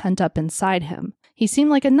drive pent up inside him. He seemed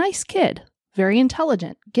like a nice kid, very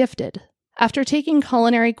intelligent, gifted. After taking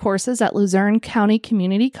culinary courses at Luzerne County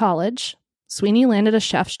Community College, Sweeney landed a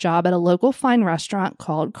chef's job at a local fine restaurant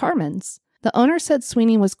called Carmen's. The owner said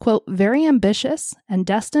Sweeney was, quote, very ambitious and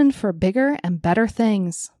destined for bigger and better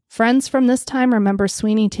things. Friends from this time remember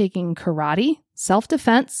Sweeney taking karate,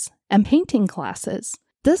 self-defense, and painting classes.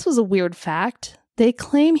 This was a weird fact. They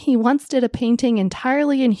claim he once did a painting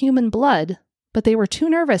entirely in human blood, but they were too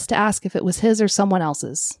nervous to ask if it was his or someone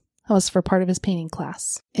else's. That was for part of his painting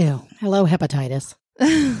class. Ew. Hello, hepatitis.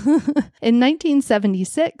 In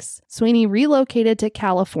 1976, Sweeney relocated to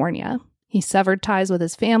California. He severed ties with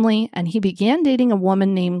his family, and he began dating a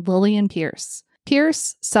woman named Lillian Pierce.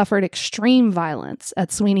 Pierce suffered extreme violence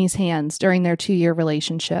at Sweeney's hands during their 2-year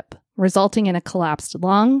relationship, resulting in a collapsed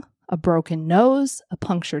lung, a broken nose, a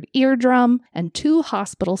punctured eardrum, and 2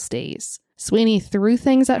 hospital stays. Sweeney threw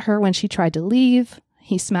things at her when she tried to leave.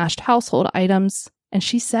 He smashed household items, and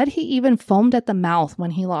she said he even foamed at the mouth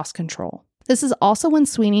when he lost control. This is also when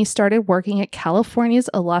Sweeney started working at California's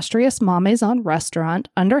illustrious Ma Maison restaurant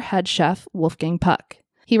under head chef Wolfgang Puck.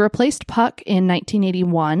 He replaced Puck in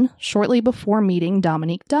 1981, shortly before meeting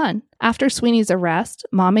Dominique Dunne. After Sweeney's arrest,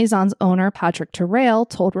 Ma Maison's owner Patrick Terrell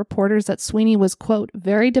told reporters that Sweeney was, quote,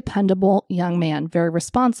 very dependable young man, very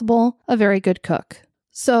responsible, a very good cook.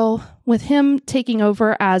 So, with him taking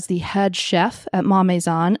over as the head chef at Ma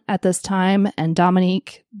Maison at this time and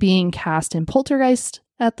Dominique being cast in Poltergeist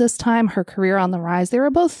at this time, her career on the rise, they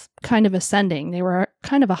were both kind of ascending. They were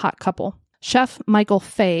kind of a hot couple. Chef Michael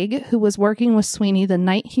Fagg, who was working with Sweeney the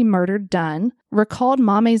night he murdered Dunne, recalled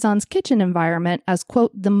Ma Maison's kitchen environment as,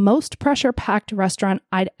 quote, the most pressure-packed restaurant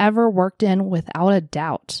I'd ever worked in without a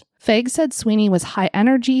doubt. Fagg said Sweeney was high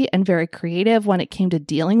energy and very creative when it came to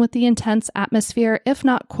dealing with the intense atmosphere, if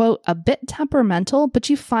not, quote, a bit temperamental, but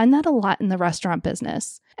you find that a lot in the restaurant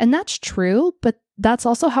business. And that's true, but that's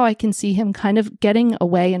also how I can see him kind of getting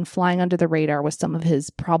away and flying under the radar with some of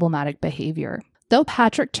his problematic behavior. Though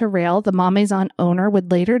Patrick Terrell, the Ma Maison owner,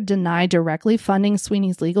 would later deny directly funding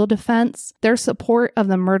Sweeney's legal defense, their support of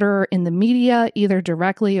the murderer in the media, either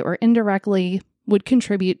directly or indirectly, would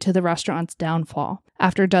contribute to the restaurant's downfall.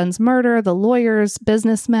 After Dunne's murder, the lawyers,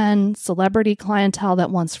 businessmen, celebrity clientele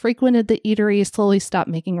that once frequented the eatery slowly stopped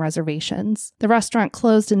making reservations. The restaurant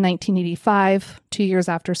closed in 1985, 2 years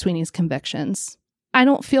after Sweeney's convictions. I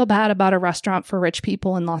don't feel bad about a restaurant for rich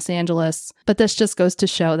people in Los Angeles, but this just goes to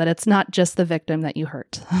show that it's not just the victim that you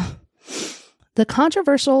hurt. The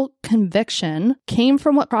controversial conviction came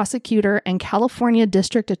from what prosecutor and California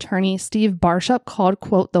District Attorney Steve Barshop called,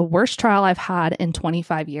 quote, the worst trial I've had in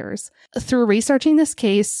 25 years. Through researching this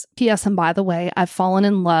case, P.S. and by the way, I've fallen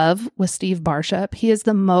in love with Steve Barshop. He is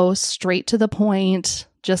the most straight to the point,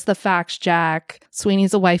 just the facts, Jack.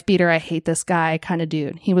 Sweeney's a wife beater, I hate this guy kind of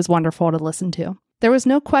dude. He was wonderful to listen to. There was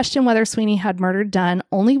no question whether Sweeney had murdered Dunne,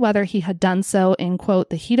 only whether he had done so in,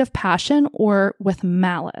 quote, the heat of passion or with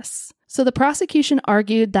malice. So the prosecution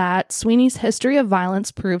argued that Sweeney's history of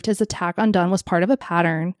violence proved his attack on Dunne was part of a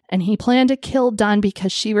pattern, and he planned to kill Dunne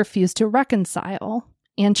because she refused to reconcile.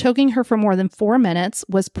 And choking her for more than 4 minutes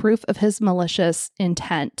was proof of his malicious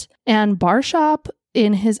intent. And Barshop,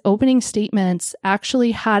 in his opening statements,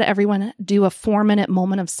 actually had everyone do a 4-minute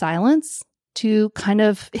moment of silence to kind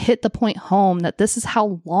of hit the point home that this is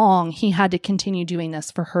how long he had to continue doing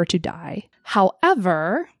this for her to die.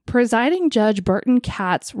 However, presiding Judge Burton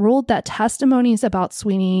Katz ruled that testimonies about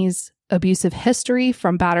Sweeney's abusive history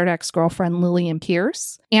from battered ex-girlfriend Lillian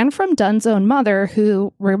Pierce and from Dunne's own mother,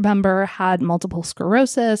 who, remember, had multiple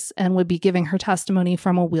sclerosis and would be giving her testimony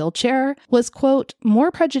from a wheelchair, was, quote,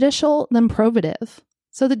 more prejudicial than probative.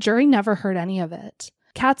 So the jury never heard any of it.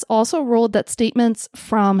 Katz also ruled that statements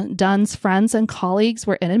from Dunne's friends and colleagues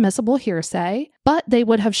were inadmissible hearsay, but they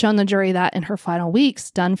would have shown the jury that in her final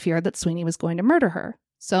weeks, Dunne feared that Sweeney was going to murder her.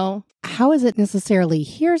 So, how is it necessarily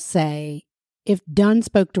hearsay if Dunne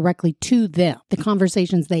spoke directly to them, the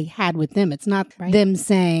conversations they had with them? It's not them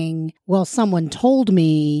saying, well, someone told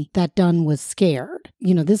me that Dunne was scared.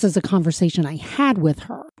 You know, this is a conversation I had with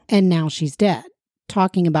her, and now she's dead,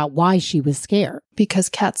 talking about why she was scared. Because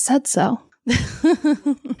Katz said so.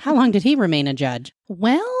 How long did he remain a judge?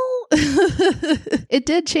 Well, it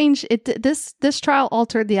did change. This trial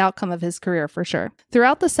altered the outcome of his career for sure.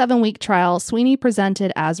 Throughout the 7-week trial, Sweeney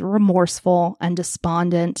presented as remorseful and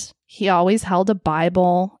despondent. He always held a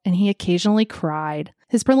Bible, and he occasionally cried.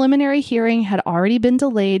 His preliminary hearing had already been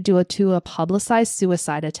delayed due to a publicized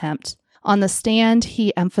suicide attempt. On the stand,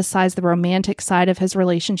 he emphasized the romantic side of his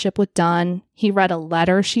relationship with Dunne. He read a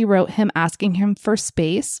letter she wrote him asking him for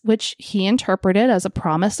space, which he interpreted as a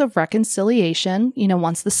promise of reconciliation. You know,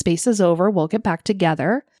 once the space is over, we'll get back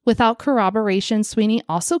together. Without corroboration, Sweeney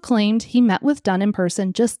also claimed he met with Dunne in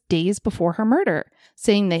person just days before her murder,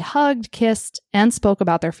 saying they hugged, kissed, and spoke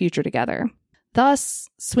about their future together. Thus,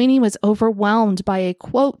 Sweeney was overwhelmed by a,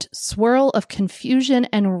 quote, swirl of confusion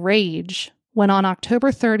and rage when on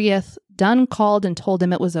October 30th, Dunne called and told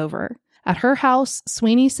him it was over. At her house,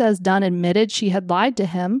 Sweeney says Dunne admitted she had lied to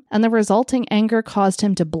him, and the resulting anger caused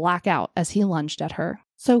him to black out as he lunged at her.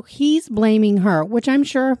 So he's blaming her, which I'm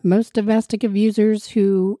sure most domestic abusers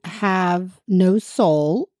who have no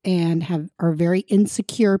soul and are very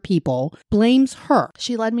insecure people blames her.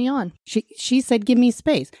 She led me on. She said, give me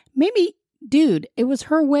space. Maybe, dude, it was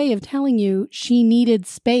her way of telling you she needed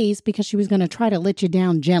space because she was going to try to let you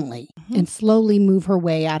down gently and slowly move her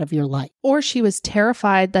way out of your life. Or she was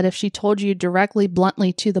terrified that if she told you directly,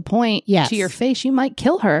 bluntly to the point, to your face, you might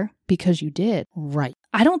kill her because you did. Right.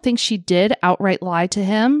 I don't think she did outright lie to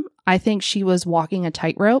him. I think she was walking a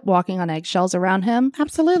tightrope, walking on eggshells around him.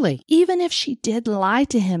 Absolutely. Even if she did lie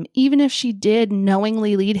to him, even if she did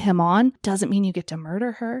knowingly lead him on, doesn't mean you get to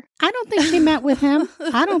murder her. I don't think she met with him.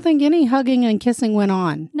 I don't think any hugging and kissing went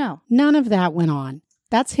on. No. None of that went on.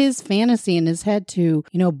 That's his fantasy in his head to,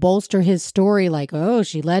 bolster his story like, oh,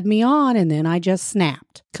 she led me on and then I just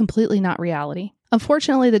snapped. Completely not reality.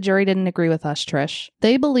 Unfortunately, the jury didn't agree with us, Trish.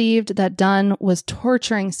 They believed that Dunn was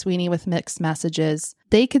torturing Sweeney with mixed messages.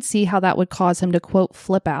 They could see how that would cause him to, quote,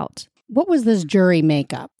 flip out. What was this jury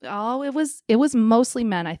makeup? Oh, it was mostly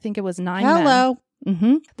men. I think it was 9 men. Hello.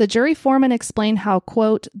 Mm-hmm. The jury foreman explained how,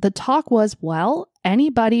 quote, the talk was, well,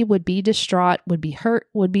 anybody would be distraught, would be hurt,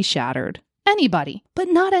 would be shattered. Anybody. But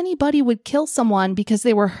not anybody would kill someone because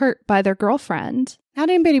they were hurt by their girlfriend. Not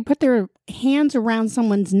anybody put their hands around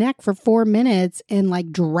someone's neck for 4 minutes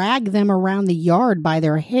and drag them around the yard by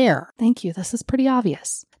their hair. Thank you. This is pretty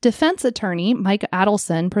obvious. Defense attorney Mike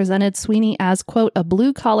Adelson presented Sweeney as, quote, a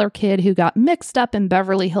blue-collar kid who got mixed up in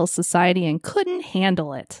Beverly Hills society and couldn't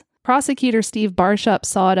handle it. Prosecutor Steve Barshup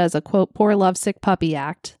saw it as a, quote, poor lovesick puppy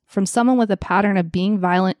act from someone with a pattern of being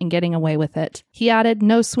violent and getting away with it. He added,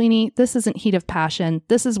 no, Sweeney, this isn't heat of passion.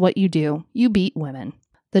 This is what you do. You beat women.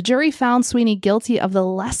 The jury found Sweeney guilty of the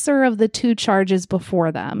lesser of the 2 charges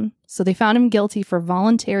before them, so they found him guilty for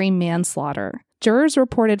voluntary manslaughter. Jurors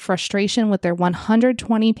reported frustration with their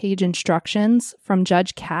 120-page instructions from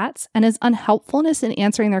Judge Katz and his unhelpfulness in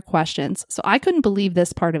answering their questions, so I couldn't believe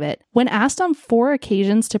this part of it. When asked on 4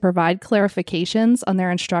 occasions to provide clarifications on their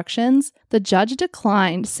instructions, the judge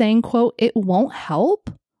declined, saying, quote, it won't help,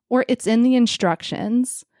 or it's in the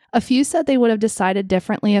instructions. A few said they would have decided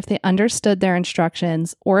differently if they understood their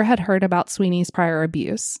instructions or had heard about Sweeney's prior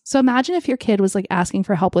abuse. So imagine if your kid was asking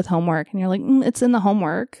for help with homework and you're like, it's in the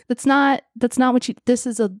homework. That's not what this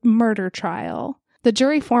is a murder trial. The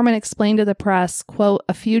jury foreman explained to the press, quote,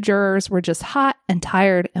 a few jurors were just hot and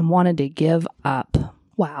tired and wanted to give up.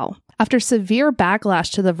 Wow. After severe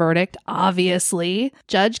backlash to the verdict, obviously,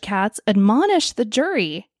 Judge Katz admonished the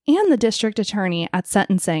jury and the district attorney at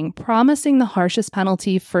sentencing, promising the harshest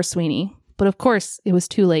penalty for Sweeney. But of course, it was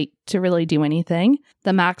too late to really do anything.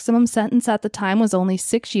 The maximum sentence at the time was only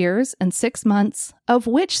 6 years and 6 months, of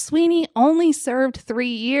which Sweeney only served 3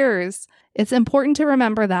 years. It's important to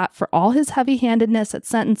remember that for all his heavy-handedness at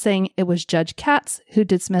sentencing, it was Judge Katz who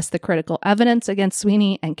dismissed the critical evidence against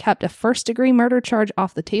Sweeney and kept a first-degree murder charge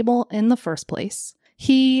off the table in the first place.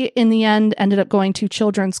 He, in the end, ended up going to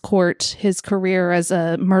children's court. His career as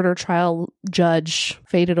a murder trial judge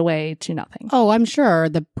faded away to nothing. Oh, I'm sure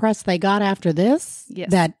the press they got after this, yes,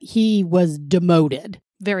 that he was demoted.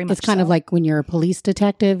 Very much It's kind of like when you're a police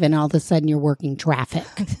detective and all of a sudden you're working traffic.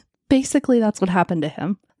 Basically, that's what happened to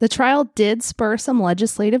him. The trial did spur some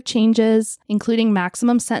legislative changes, including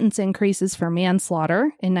maximum sentence increases for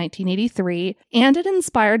manslaughter in 1983, and it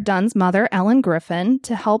inspired Dunn's mother, Ellen Griffin,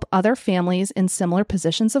 to help other families in similar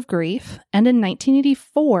positions of grief. And in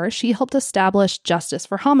 1984, she helped establish Justice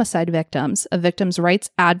for Homicide Victims, a victims' rights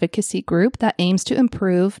advocacy group that aims to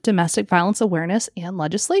improve domestic violence awareness and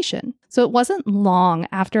legislation. So it wasn't long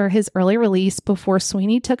after his early release before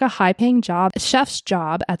Sweeney took a high-paying chef's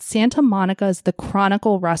job at Santa Monica's The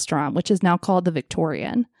Chronicle restaurant, which is now called the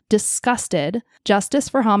Victorian. Disgusted, Justice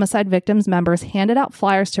for Homicide Victims members handed out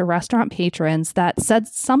flyers to restaurant patrons that said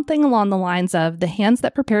something along the lines of, the hands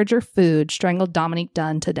that prepared your food strangled Dominique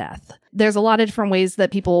Dunn to death. There's a lot of different ways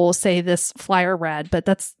that people say this flyer read, but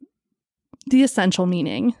that's the essential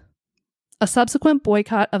meaning. A subsequent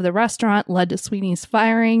boycott of the restaurant led to Sweeney's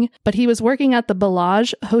firing, but he was working at the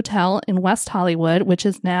Bellage Hotel in West Hollywood, which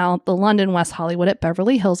is now the London West Hollywood at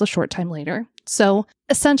Beverly Hills a short time later. So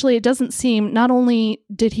essentially, it doesn't seem, not only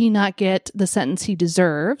did he not get the sentence he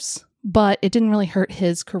deserves, but it didn't really hurt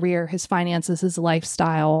his career, his finances, his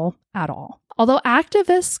lifestyle at all. Although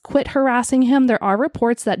activists quit harassing him, there are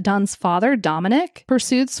reports that Dunn's father, Dominic,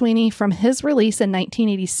 pursued Sweeney from his release in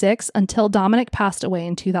 1986 until Dominic passed away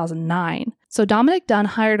in 2009. So Dominic Dunn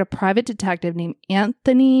hired a private detective named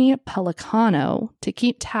Anthony Pellicano to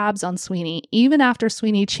keep tabs on Sweeney, even after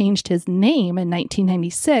Sweeney changed his name in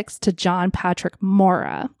 1996 to John Patrick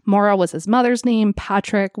Mora. Mora was his mother's name.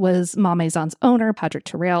 Patrick was Ma Maison's owner, Patrick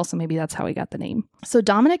Terrell, so maybe that's how he got the name. So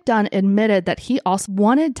Dominic Dunn admitted that he also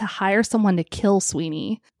wanted to hire someone to kill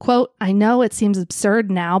Sweeney. Quote, I know it seems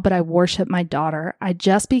absurd now, but I worship my daughter. I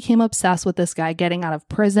just became obsessed with this guy getting out of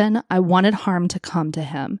prison. I wanted harm to come to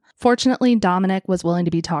him. Fortunately, Dominic was willing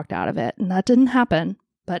to be talked out of it, and that didn't happen.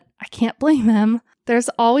 But I can't blame him. There's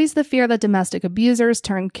always the fear that domestic abusers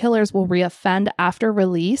turned killers will reoffend after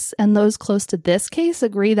release, and those close to this case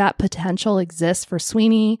agree that potential exists for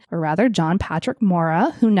Sweeney, or rather John Patrick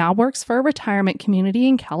Mora, who now works for a retirement community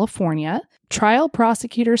in California. Trial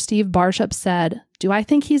prosecutor Steve Barshop said, "Do I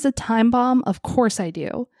think he's a time bomb? Of course I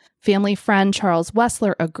do." Family friend Charles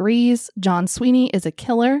Wessler agrees. John Sweeney is a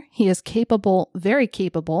killer. He is capable, very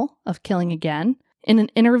capable, of killing again. In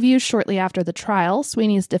an interview shortly after the trial,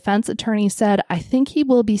 Sweeney's defense attorney said, "I think he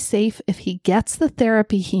will be safe if he gets the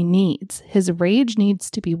therapy he needs. His rage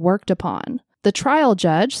needs to be worked upon." The trial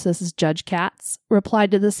judge, so this is Judge Katz,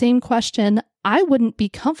 replied to the same question, "I wouldn't be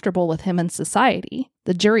comfortable with him in society."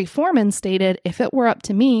 The jury foreman stated, "If it were up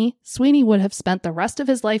to me, Sweeney would have spent the rest of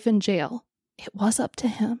his life in jail." It was up to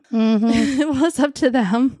him. It was up to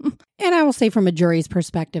them. And I will say from a jury's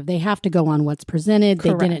perspective, they have to go on what's presented.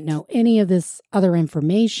 Correct. They didn't know any of this other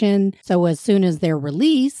information. So as soon as they're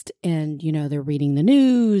released and, they're reading the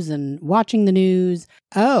news and watching the news,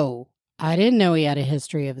 oh, I didn't know he had a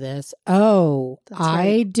history of this. Oh,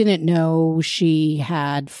 I didn't know she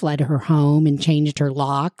had fled her home and changed her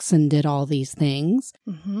locks and did all these things.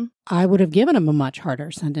 Mm-hmm. I would have given him a much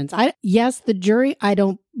harder sentence. Yes, the jury, I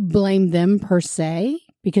don't blame them per se,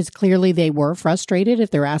 because clearly they were frustrated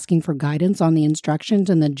if they're asking for guidance on the instructions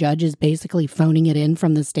and the judge is basically phoning it in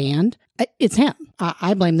from the stand. It's him.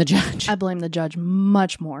 I blame the judge. I blame the judge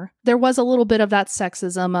much more. There was a little bit of that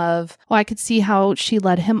sexism of, I could see how she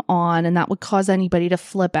led him on and that would cause anybody to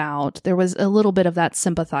flip out. There was a little bit of that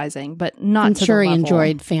sympathizing, but not I'm to sure the he level.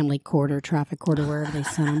 enjoyed family court or traffic court or wherever they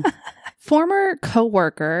sent him. Former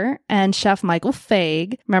co-worker and chef Michael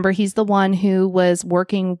Fagg, remember he's the one who was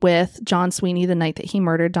working with John Sweeney the night that he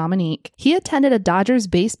murdered Dominique. He attended a Dodgers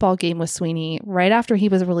baseball game with Sweeney right after he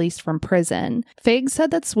was released from prison. Fagg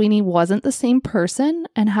said that Sweeney wasn't the same person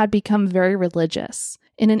and had become very religious.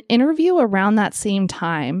 In an interview around that same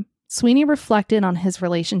time, Sweeney reflected on his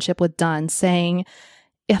relationship with Dunn, saying,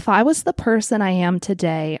 "If I was the person I am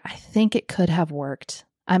today, I think it could have worked.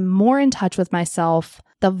 I'm more in touch with myself,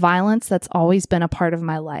 the violence that's always been a part of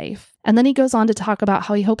my life." And then he goes on to talk about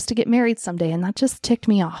how he hopes to get married someday, and that just ticked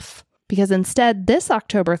me off. Because instead, this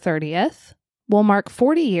October 30th will mark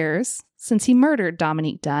 40 years since he murdered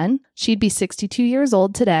Dominique Dunn. She'd be 62 years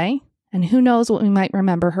old today, and who knows what we might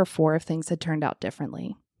remember her for if things had turned out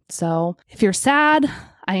differently. So if you're sad,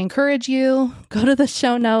 I encourage you, go to the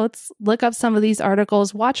show notes, look up some of these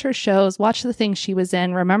articles, watch her shows, watch the things she was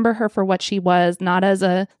in, remember her for what she was, not as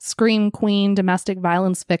a scream queen domestic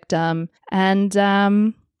violence victim. And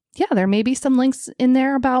there may be some links in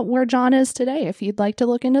there about where John is today if you'd like to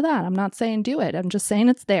look into that. I'm not saying do it. I'm just saying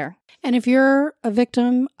it's there. And if you're a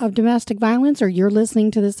victim of domestic violence or you're listening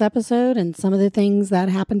to this episode and some of the things that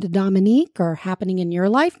happened to Dominique are happening in your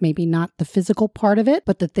life, maybe not the physical part of it,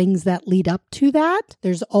 but the things that lead up to that,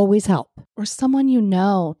 there's always help. Or someone you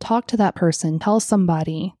know, talk to that person, tell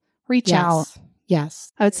somebody, reach out.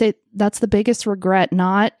 Yes. I would say that's the biggest regret,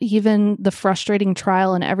 not even the frustrating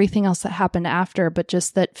trial and everything else that happened after, but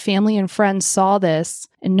just that family and friends saw this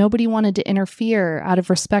and nobody wanted to interfere out of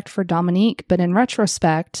respect for Dominique, but in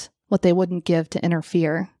retrospect, what they wouldn't give to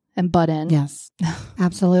interfere and butt in. Yes,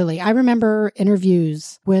 absolutely. I remember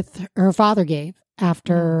interviews with her father gave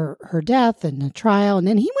after her death and the trial. And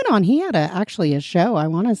then he went on, he had actually a show, I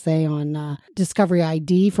want to say, on Discovery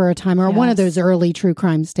ID for a time, or one of those early true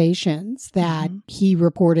crime stations that he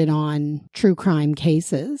reported on true crime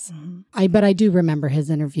cases. But I do remember his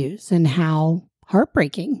interviews and how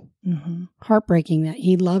heartbreaking that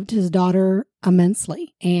he loved his daughter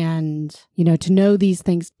immensely. And, to know these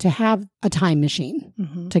things, to have a time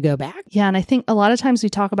machine to go back. Yeah. And I think a lot of times we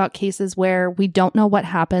talk about cases where we don't know what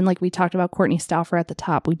happened. Like we talked about Courtney Stauffer at the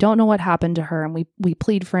top. We don't know what happened to her and we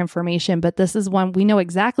plead for information, but this is one we know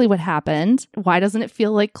exactly what happened. Why doesn't it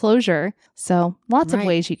feel like closure? So lots of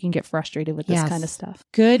ways you can get frustrated with this kind of stuff.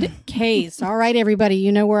 Good case. All right, everybody,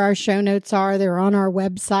 you know where our show notes are. They're on our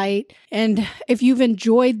website. And if you've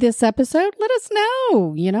enjoyed this episode, let us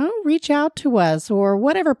know, reach out to us or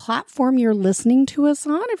whatever platform you're listening to us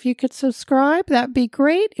on. If you could subscribe, that'd be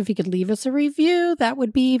great. If you could leave us a review, that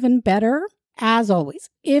would be even better. As always,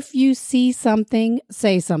 if you see something,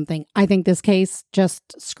 say something. I think this case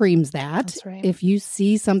just screams that. That's right. If you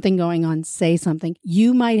see something going on, say something.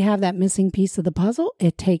 You might have that missing piece of the puzzle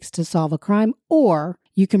it takes to solve a crime, or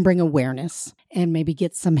you can bring awareness and maybe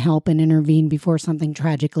get some help and intervene before something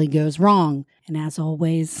tragically goes wrong. And as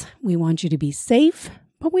always, we want you to be safe,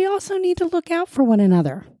 but we also need to look out for one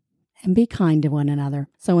another and be kind to one another.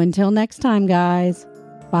 So until next time, guys,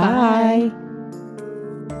 bye.